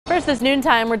First, this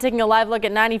noontime, we're taking a live look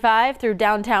at 95 through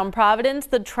downtown Providence.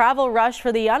 The travel rush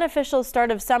for the unofficial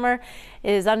start of summer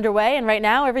is underway, and right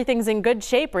now everything's in good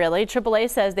shape, really. AAA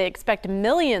says they expect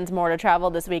millions more to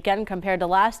travel this weekend compared to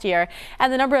last year,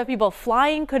 and the number of people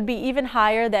flying could be even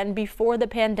higher than before the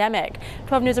pandemic.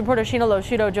 12 News reporter Sheena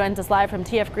Losciuto joins us live from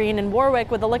TF Green in Warwick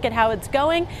with a look at how it's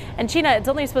going. And Sheena, it's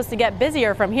only supposed to get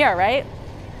busier from here, right?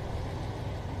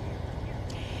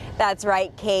 That's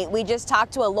right, Kate. We just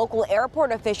talked to a local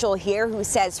airport official here who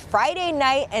says Friday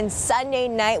night and Sunday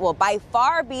night will by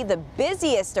far be the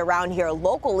busiest around here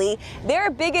locally.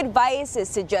 Their big advice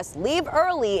is to just leave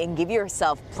early and give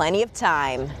yourself plenty of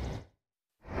time.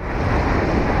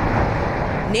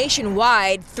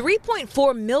 Nationwide,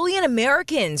 3.4 million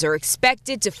Americans are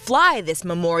expected to fly this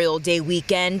Memorial Day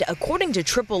weekend, according to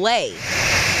AAA.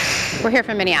 We're here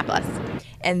from Minneapolis.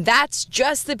 And that's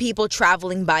just the people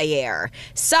traveling by air.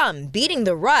 Some beating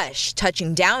the rush,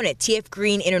 touching down at TF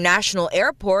Green International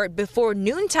Airport before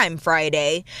noontime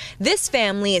Friday. This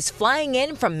family is flying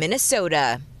in from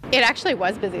Minnesota. It actually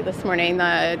was busy this morning.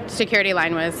 The security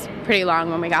line was pretty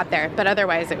long when we got there, but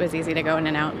otherwise it was easy to go in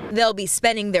and out. They'll be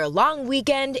spending their long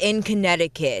weekend in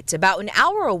Connecticut, about an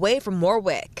hour away from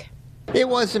Warwick. It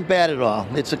wasn't bad at all.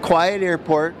 It's a quiet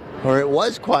airport, or it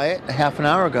was quiet a half an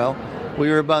hour ago. We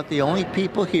were about the only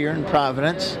people here in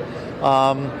Providence.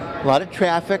 A lot of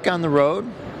traffic on the road,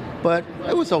 but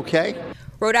it was okay.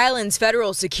 Rhode Island's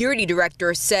federal security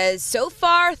director says so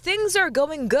far things are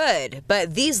going good,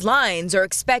 but these lines are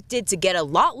expected to get a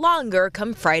lot longer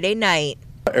come Friday night.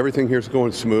 Everything here is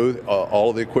going smooth.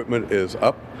 All of the equipment is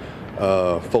up,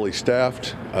 fully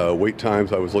staffed. Wait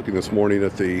times, I was looking this morning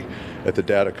at the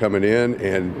data coming in,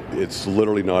 and it's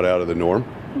literally not out of the norm.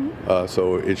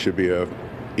 So it should be a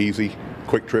easy,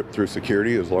 quick trip through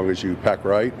security as long as you pack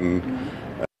right.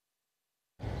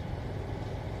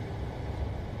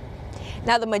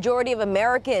 Now, the majority of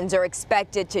Americans are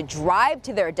expected to drive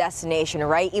to their destination,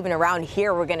 right? Even around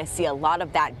here, we're going to see a lot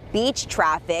of that beach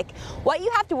traffic. What you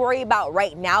have to worry about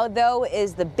right now, though,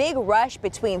 is the big rush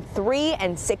between 3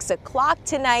 and 6 o'clock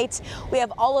tonight. We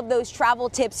have all of those travel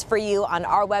tips for you on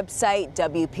our website,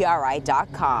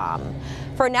 WPRI.com.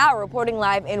 For now, reporting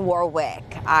live in Warwick,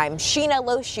 I'm Sheena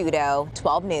Losciuto,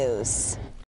 12 News.